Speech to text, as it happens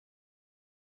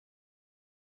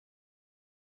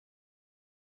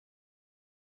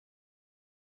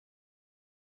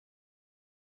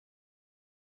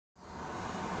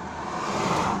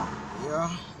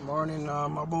Morning,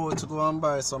 I'm about to go and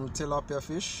buy some tilapia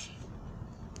fish.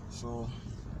 So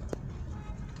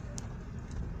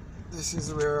this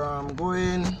is where I'm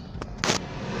going.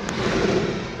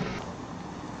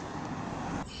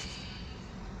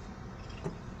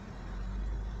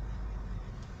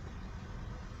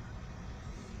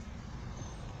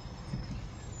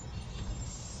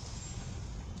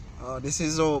 This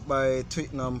is out by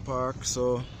Twickenham Park,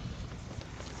 so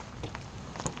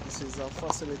this is a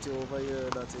facility over here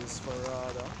that is for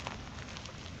Rada.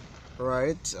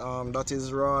 Right, that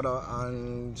is Rada,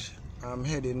 and I'm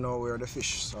heading now where the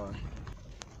fish are.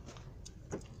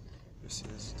 This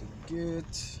is the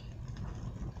gate.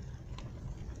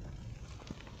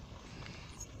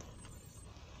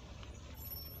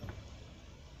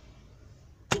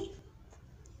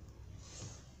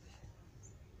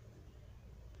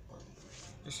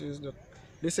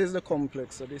 This is the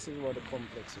complex, so this is what the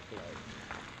complex looks like.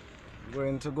 I'm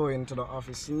going to go into the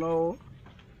office now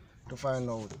to find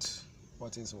out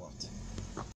what is what.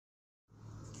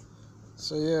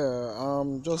 So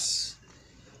yeah, just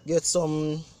get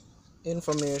some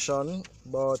information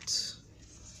about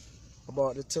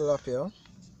the tilapia.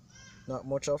 Not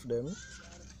much of them.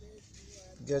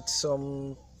 Get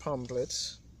some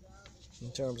pamphlets in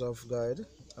terms of guide.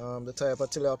 The type of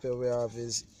tilapia we have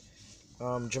is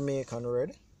Jamaican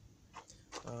red.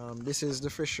 This is the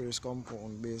fisheries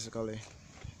compound basically.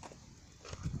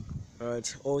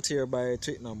 Right, out here by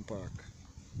Twickenham Park.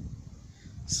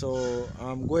 So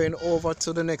I'm going over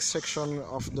to the next section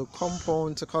of the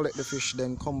compound to collect the fish,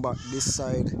 then come back this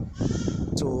side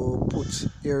to put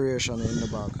aeration in the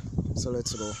bag. So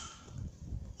let's go.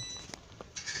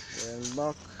 Going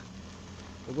back.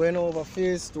 We're going over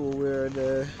phase 2, where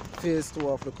the phase 2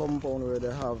 of the compound where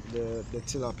they have the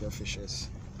tilapia fishes.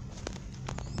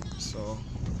 So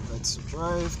let's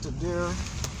drive to there.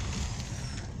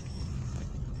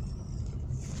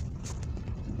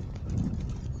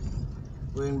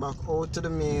 Going back out to the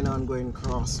main and going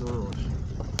across the road.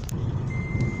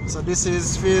 So this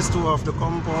is phase 2 of the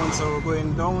compound, so we're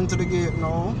going down to the gate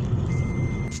now.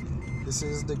 This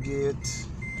is the gate.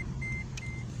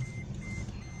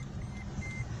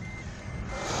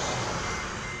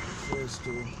 Phase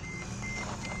 2.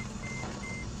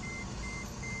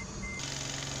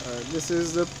 This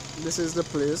is the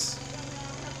place.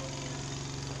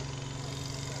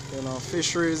 You know,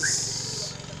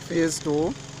 fisheries phase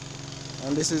 2.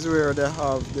 And this is where they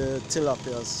have the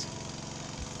tilapias.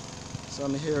 So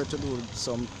I'm here to do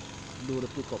the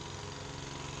pickup.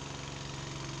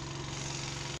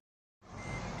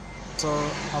 So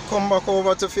I come back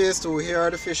over to phase 2. Here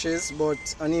are the fishes,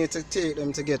 but I need to take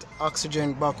them to get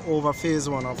oxygen back over phase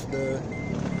 1 of the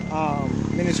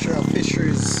Ministry of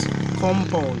Fisheries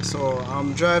compound. So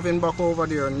I'm driving back over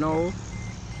there now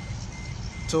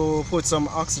to put some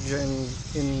oxygen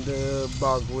in the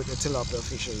bag with the tilapia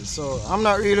fishes. So I'm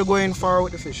not really going far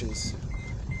with the fishes.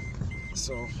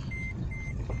 So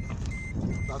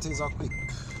that is a quick.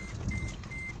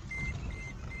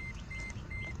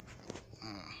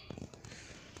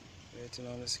 Waiting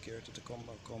on the security to come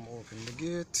back, come open the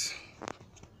gate.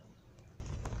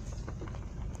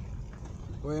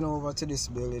 Going over to this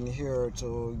building here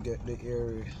to get the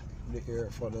air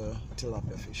for the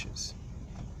tilapia fishes.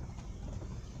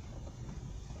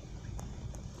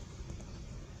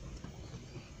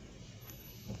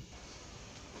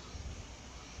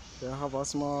 They have a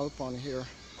small pond here.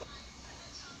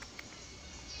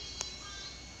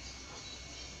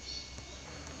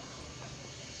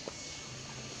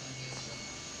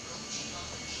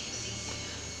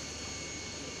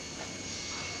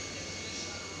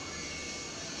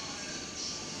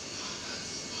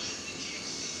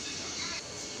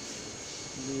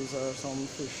 These are some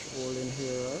fish holding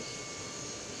here, right?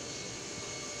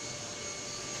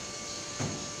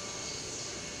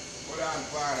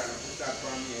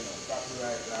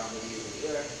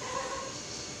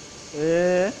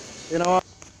 Yeah, you know what?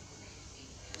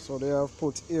 So they have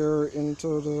put air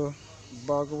into the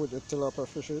bag with the tilapia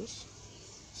fishes.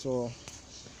 So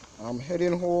I'm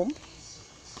heading home,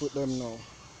 put them now.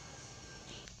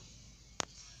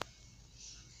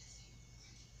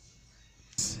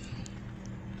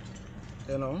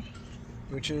 You know,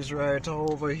 which is right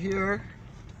over here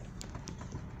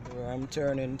where I'm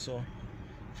turning to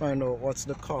find out what's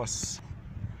the cost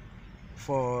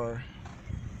for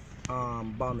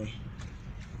bami.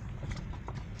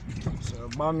 So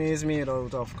bami is made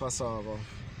out of cassava.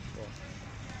 So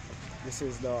this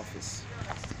is the office.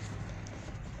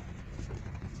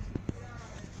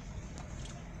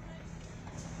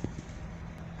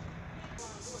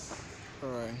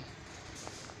 Alright,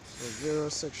 so there are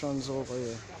sections over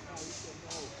here.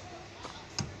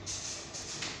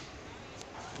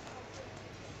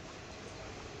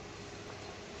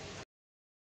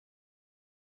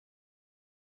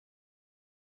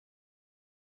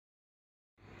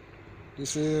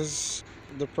 This is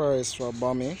the price for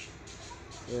Bami.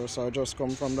 So I just come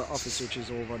from the office, which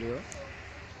is over there.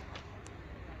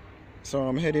 So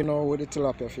I'm heading out with the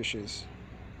tilapia fishes.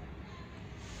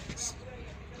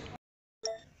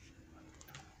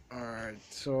 Alright,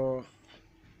 so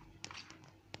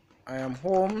I am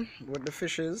home with the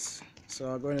fishes.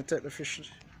 So I'm going to take the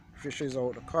fishes out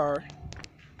of the car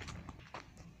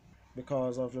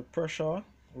because of the pressure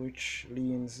which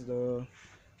leans the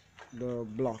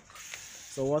block.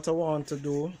 So what I want to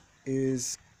do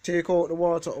is take out the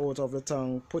water out of the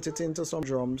tank, put it into some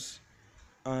drums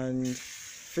and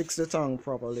fix the tank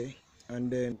properly, and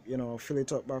then fill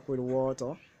it up back with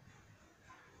water,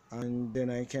 and then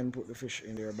I can put the fish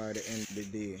in there by the end of the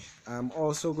day. I'm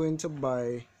also going to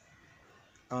buy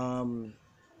to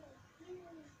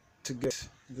get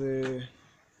the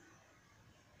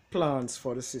plants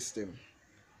for the system.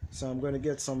 So I'm going to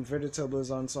get some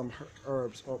vegetables and some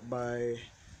herbs up by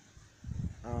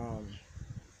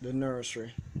the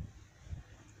nursery.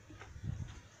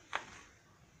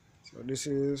 So this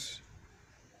is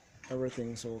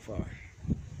everything so far.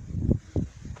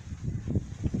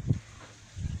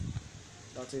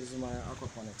 That is my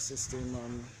aquaponics system,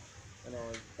 and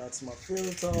that's my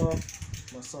filter,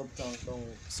 my sump tank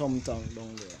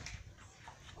down there.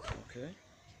 Okay.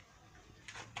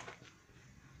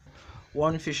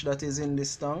 One fish that is in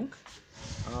this tank,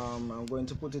 I'm going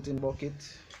to put it in bucket,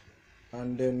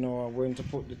 and then now I'm going to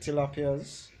put the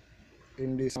tilapias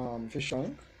in this fish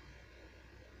tank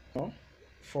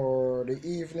for the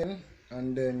evening,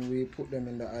 and then we put them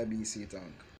in the IBC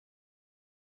tank.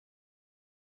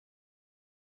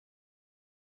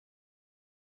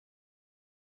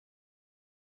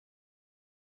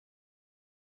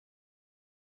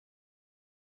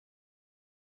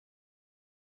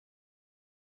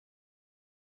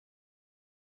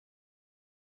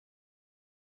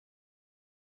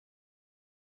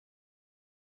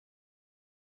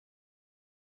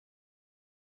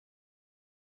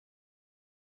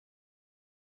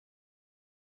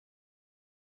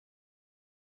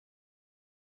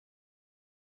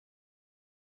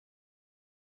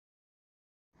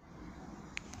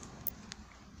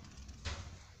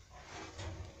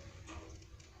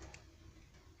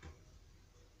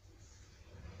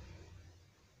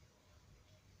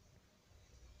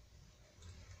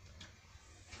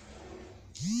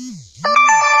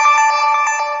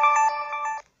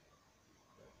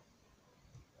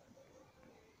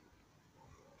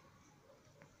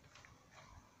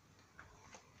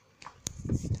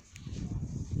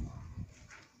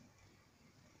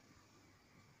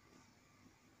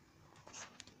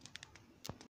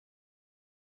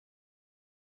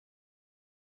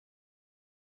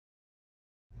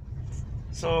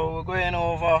 So we're going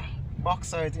over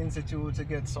Bauxite Institute to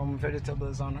get some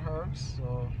vegetables and herbs.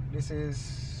 So this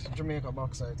is Jamaica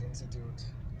Bauxite Institute.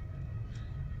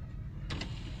 Can't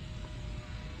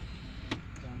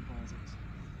pause it.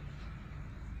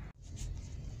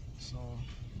 So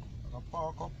I'll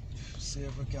park up, see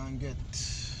if we can get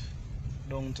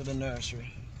down to the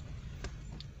nursery.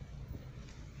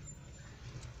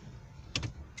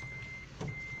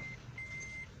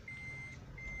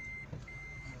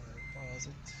 Alright, pause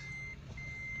it.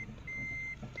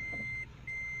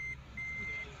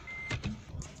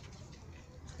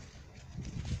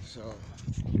 So,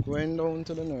 going down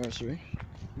to the nursery,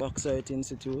 Bauxite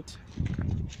Institute.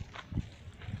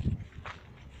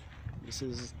 This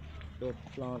is the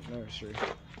plant nursery.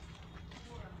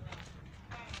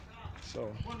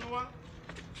 So,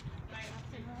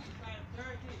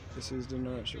 this is the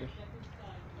nursery.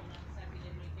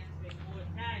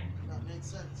 That makes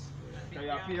sense.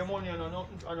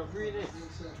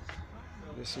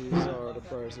 This is the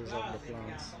prices of the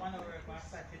plants.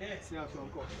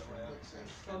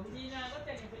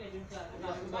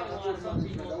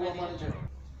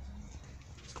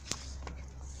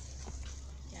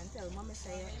 Can't tell mommy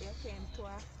say you came to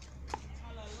her.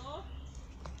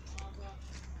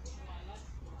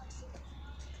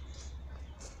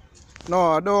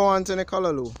 No, I don't want any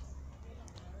callaloo.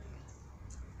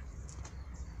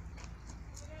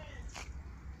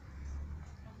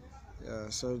 Yeah,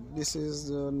 so this is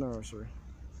the nursery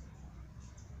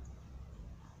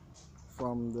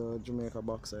from the Jamaica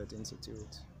Bauxite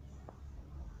Institute.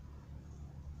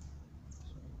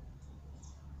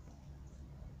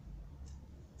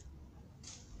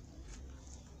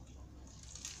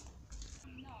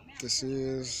 This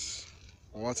is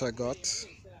what I got.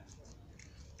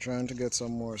 Trying to get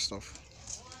some more stuff.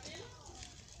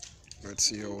 Let's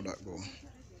see how that goes.